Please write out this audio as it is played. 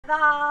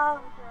the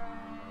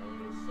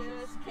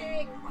Gracious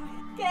King.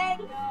 King.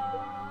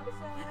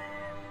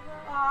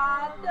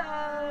 God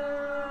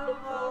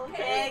Wonderful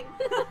King.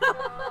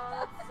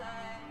 God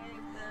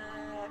save the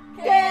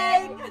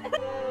King.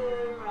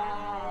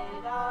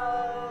 Right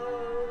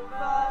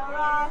over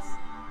us.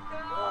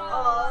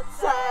 God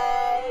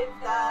Save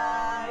the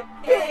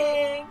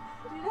King.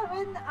 Do you know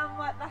when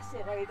White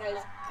Bastion where he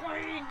goes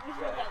King?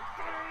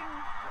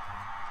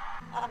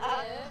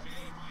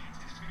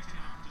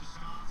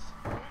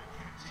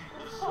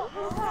 What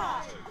was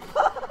that?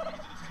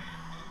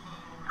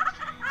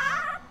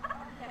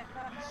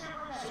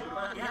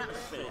 The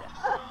atmosphere.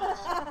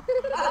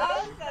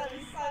 That's gonna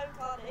be so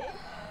funny.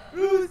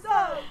 Russo!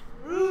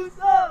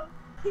 Russo!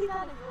 He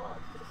can't even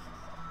watch.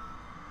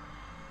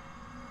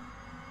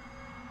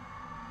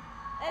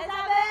 Let's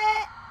have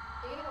it!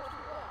 Are you gonna watch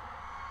it work?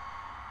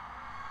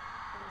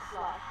 On the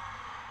slide.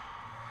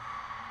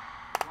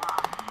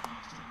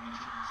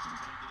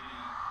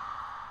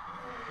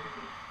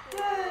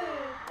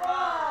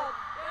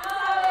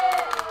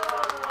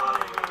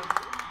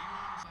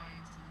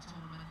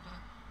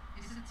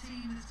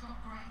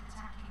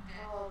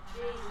 Oh,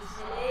 Jesus,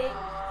 Millie.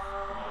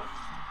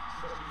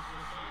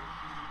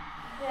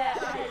 Yeah,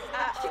 it's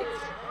actually.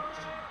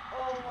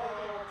 Oh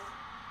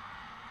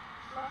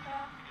my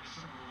god.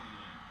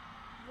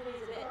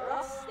 Millie's a bit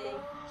rusty.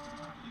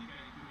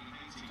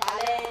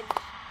 Challenge.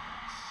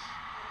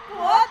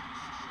 What?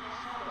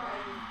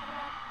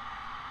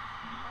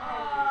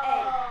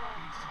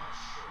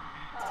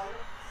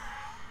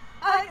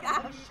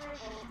 I'm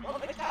triple on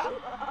the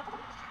camera.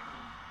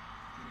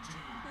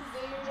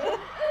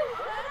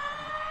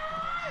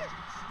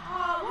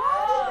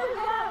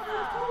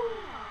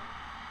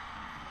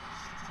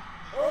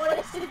 Oh,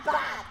 this is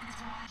bad.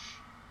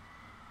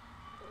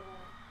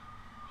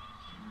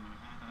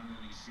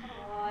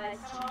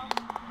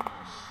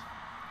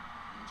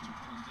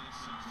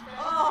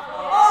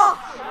 Oh,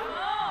 Come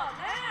on,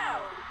 now!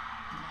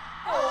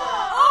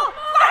 oh,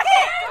 fuck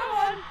it! Go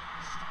on!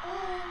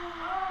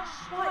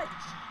 Right.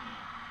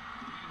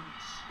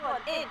 Go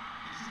on, in.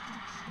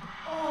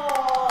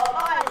 Oh,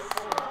 nice.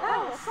 That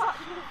was such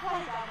a good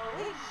play down the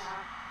wing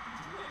now.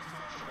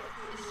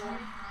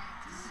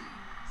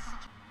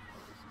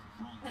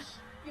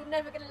 You're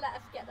never going to let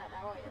us get that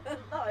now, are you?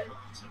 No,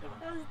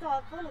 that was a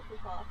diabolical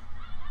pass.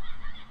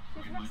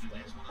 She's rusty.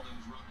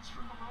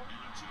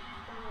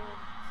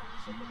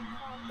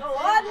 Go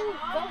on!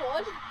 Go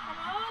on! Come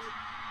on!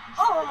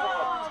 Oh!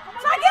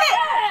 Tag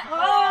it! Oh,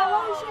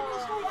 why was she going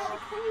straight at the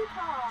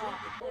keeper?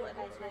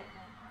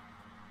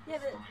 Yeah,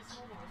 but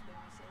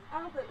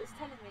Albert was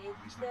telling me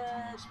this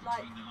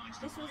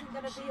wasn't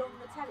going to be on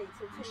the telly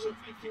till 2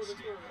 weeks before the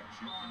tournament.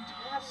 They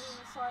haven't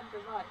even signed the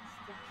rights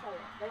to show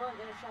it. They weren't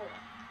going to show it.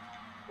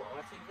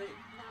 What, ITV?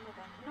 None of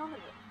them. None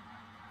of them.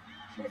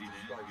 Judy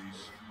there goes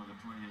one of the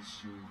players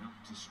who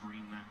helped to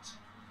screen that.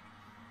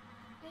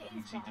 It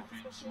is bad,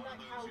 especially like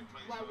how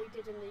well we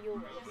did in the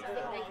Euros.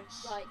 I think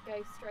they go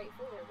straight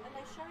forward. And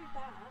they showed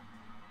that.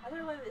 I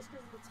don't know whether it's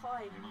because of the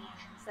time.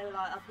 So they were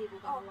like, are people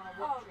going to want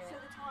to watch it? So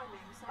the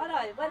timing. So I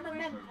know, when the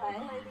men play.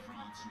 In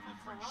the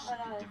French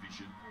second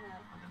division,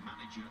 and the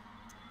manager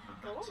of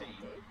Go that on, team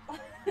dude.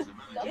 is the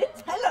manager You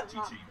tell of him the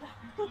that. team.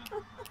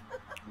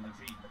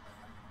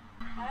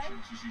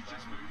 She's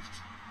just moved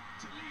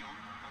to Lyon,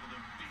 one of the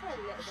big Sorry,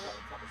 a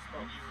little clubs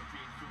bit. in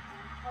European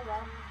football. Hold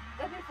on.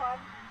 They'll be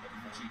fine.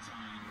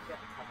 Multi-time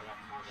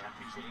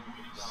Champions League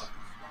winners.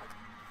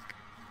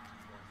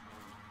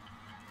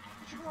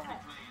 She'll probably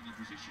play in the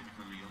position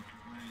for Lyon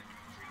where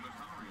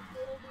Bakari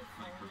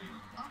played for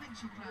Lyon. I think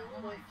she'll play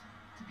all wide,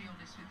 to be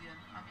honest with you.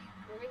 I mean,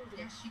 We're English.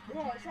 yes, she can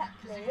Yeah, play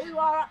exactly. in that position, Who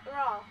are up the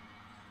raw?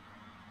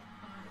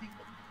 but I think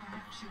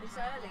perhaps she'll It's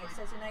play early, it wide.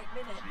 says in 8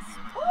 minutes.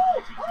 Oh!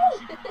 Oh!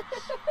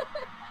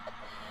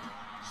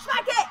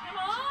 Smack it!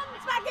 Come on!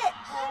 Smack it!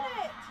 Got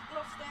it!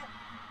 Lost it.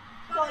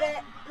 Got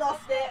it!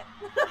 Lost it!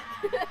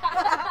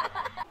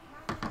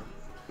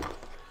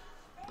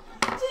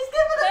 She's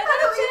given a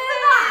penalty for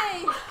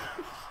that!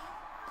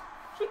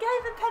 She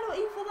gave a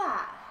penalty for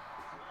that.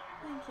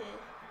 Thank you.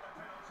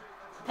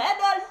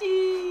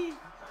 Penalty!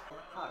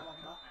 Can't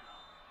remember.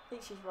 I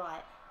think she's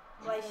right.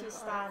 The way she's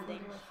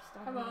standing.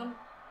 Come on.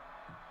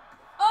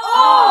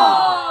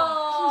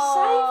 Oh! She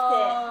saved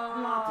it.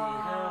 Bloody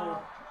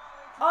hell.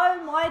 Oh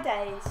my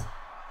days.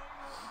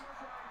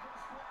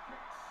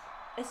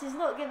 This is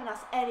not giving us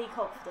any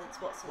confidence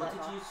whatsoever. What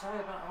did you say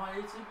about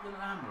HAITI? We're going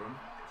to hammer them.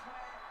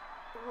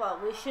 Well,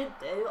 we should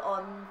do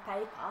on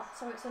paper.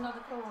 So it's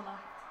another corner.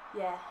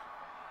 Yeah.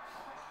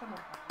 Come on.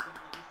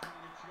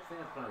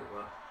 Fair play,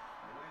 well.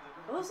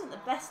 It wasn't the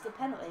best of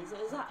penalties, it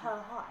was at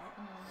her height.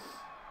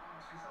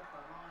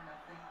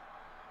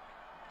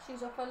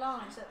 She's off her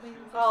line, so it means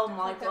we Oh have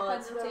to my take her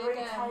god, to penalty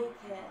retake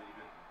again. it.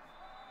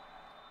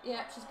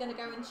 Yeah, she's going to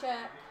go and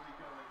check.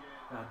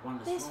 I had one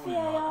This morning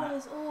like VAR that.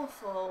 is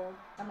awful.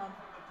 Come on.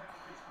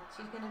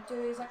 She's going to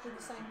do exactly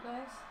the same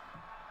place.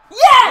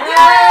 Yeah!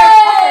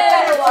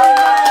 Yay!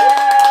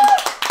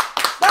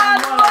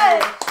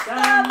 Stanway!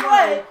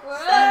 Stanway!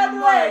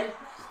 Stanway!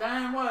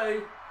 Stanway!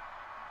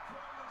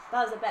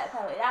 That was a better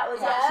penalty. That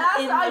was Yeah,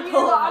 actually in I the knew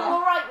corner. I'm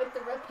alright with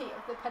the repeat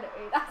of the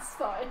penalty, that's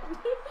fine.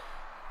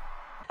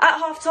 At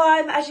half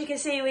time, as you can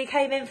see, we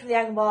came in from the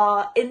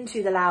AgomBAR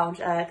into the lounge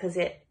because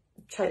it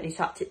totally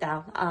shut it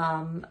down,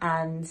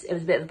 and it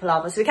was a bit of a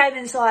palaver. So we came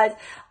inside,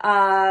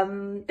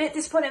 bit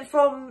disappointing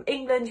from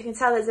England. You can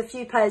tell there's a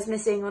few players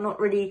missing. We're not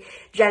really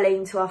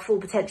gelling to our full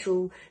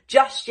potential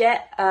just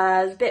yet.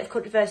 There's a bit of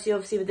controversy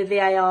obviously with the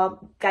VAR,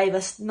 gave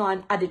us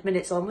 9 added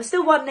minutes on. We're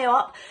still 1-0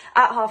 up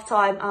at half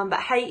time,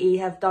 but Haiti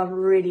have done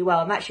really well.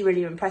 I'm actually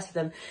really impressed with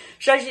them.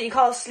 Shows you that you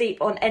can't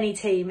sleep on any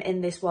team in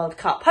this World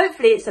Cup.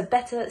 Hopefully it's a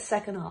better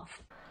second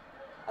half.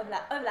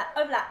 Overlap, overlap,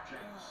 overlap.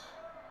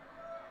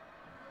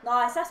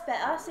 Nice, that's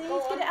better. See,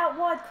 let's get it out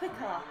wide quicker.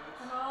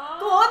 Come on.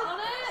 Go on. On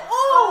it.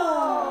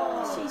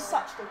 Oh, she's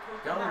such a good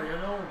keeper. Go, man. you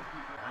know.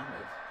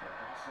 Hammered.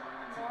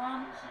 Go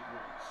on.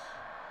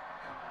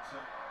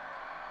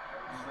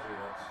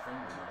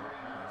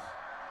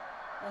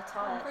 They're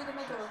tired. Through the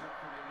middle.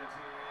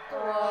 Oh,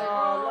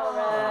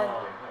 Lauren.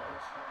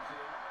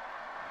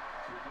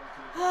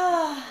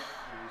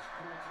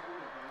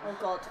 Oh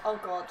God, oh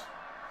God.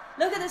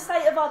 Look at the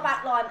state of our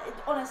back line.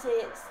 Honestly,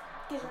 it's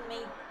given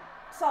me...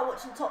 Start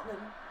watching Tottenham.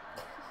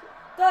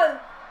 Go!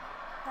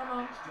 Come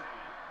on.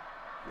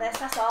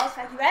 That's ours,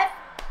 thank you, Red.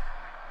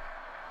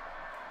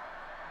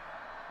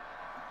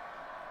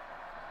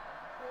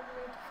 Need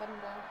new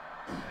defender.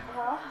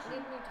 Huh?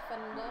 Need new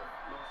defender.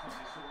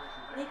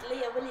 Need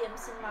Leah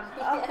Williamson, man.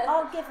 Yeah.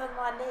 I'll give her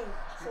my knee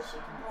so she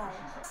can play.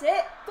 That's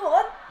it. Go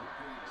on.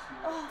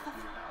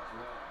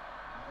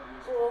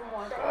 Oh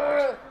my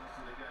God.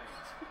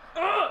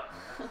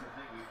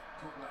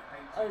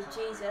 Oh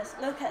Jesus,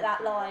 look at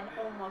that line.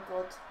 Oh my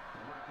God.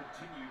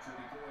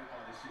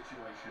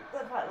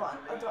 Look at that line.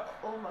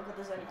 Oh my God,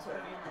 there's only 2 of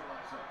them in it.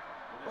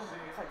 Oh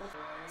my God.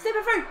 Slip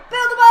it through.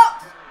 Build the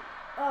box.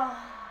 Oh.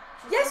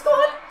 Yes, go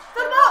on.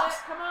 Build the box.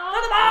 Come on.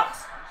 Build the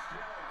box.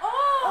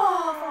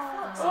 Oh. For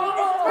fuck's sake.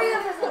 There's 3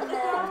 of us in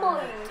there. What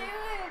are you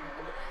doing?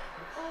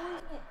 Oh,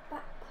 isn't it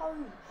back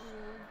post?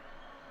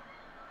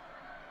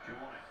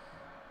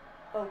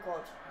 Oh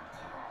God.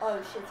 Oh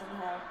shit in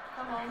hell.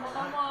 Come on,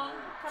 1-on-1.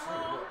 Come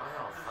on.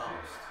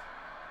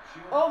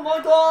 Oh my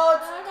God.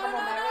 No.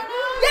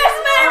 Yes,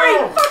 Mary!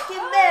 Oh.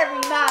 Fucking Mary,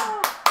 man!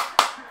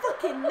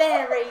 Fucking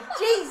Mary,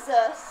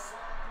 Jesus!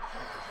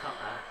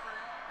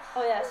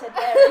 Oh yeah, I said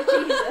Mary,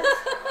 Jesus.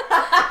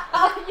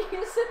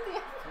 You said the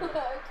F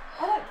word.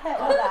 I don't care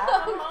about that.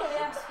 Come on,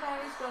 yes,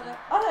 Mary's got it.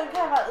 I don't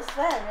care about the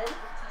swearing.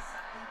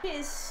 It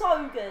is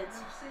so good.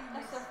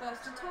 That's their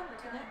first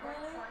attempt, isn't it,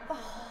 really? Oh,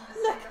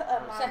 look at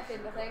her, man.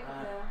 Second, I think.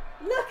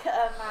 Look at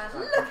her, man.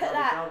 Look at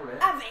that.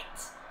 Have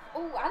it.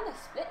 Oh, and the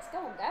splits. Go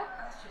on, girl.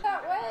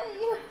 That way.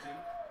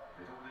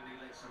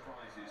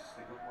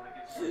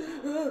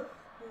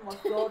 Oh my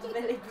God,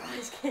 Millie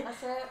Bright.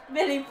 That's it.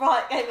 Millie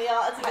Bright gave me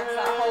heart attacks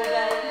that whole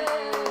game.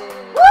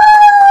 Woo!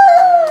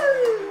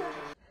 Woo!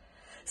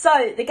 So,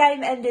 the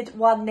game ended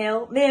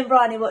 1-0. Me and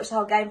Bryony watched the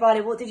whole game.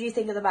 Bryony, what did you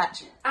think of the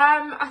match?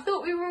 I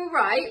thought we were all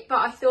right, but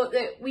I thought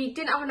that we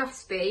didn't have enough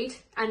speed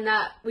and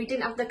that we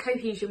didn't have the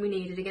cohesion we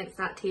needed against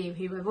that team,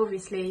 who have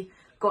obviously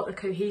got the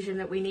cohesion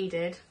that we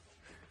needed.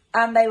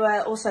 And they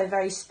were also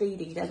very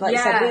speedy. Like you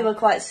said, we were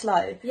quite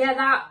slow. Yeah,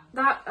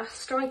 that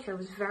striker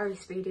was very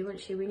speedy,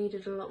 wasn't she? We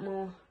needed a lot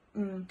more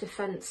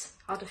defence.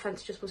 Our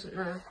defence just wasn't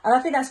there. And I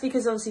think that's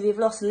because obviously we've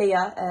lost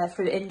Leah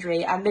through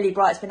injury, and Millie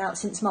Bright's been out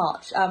since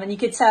March. And you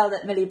could tell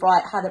that Millie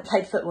Bright hadn't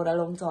played football in a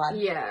long time.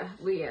 Yeah,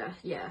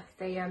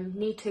 they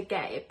need to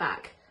get it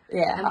back.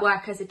 Yeah. And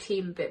work as a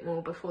team a bit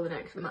more before the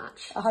next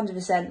match.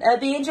 100%. It'll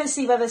be interesting to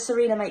see whether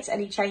Serena makes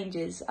any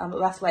changes, but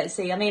we'll have to wait and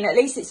see. I mean, at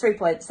least it's 3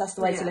 points. That's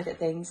the way to look at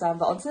things.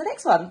 But on to the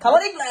next one. Come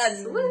on,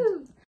 England! Woo!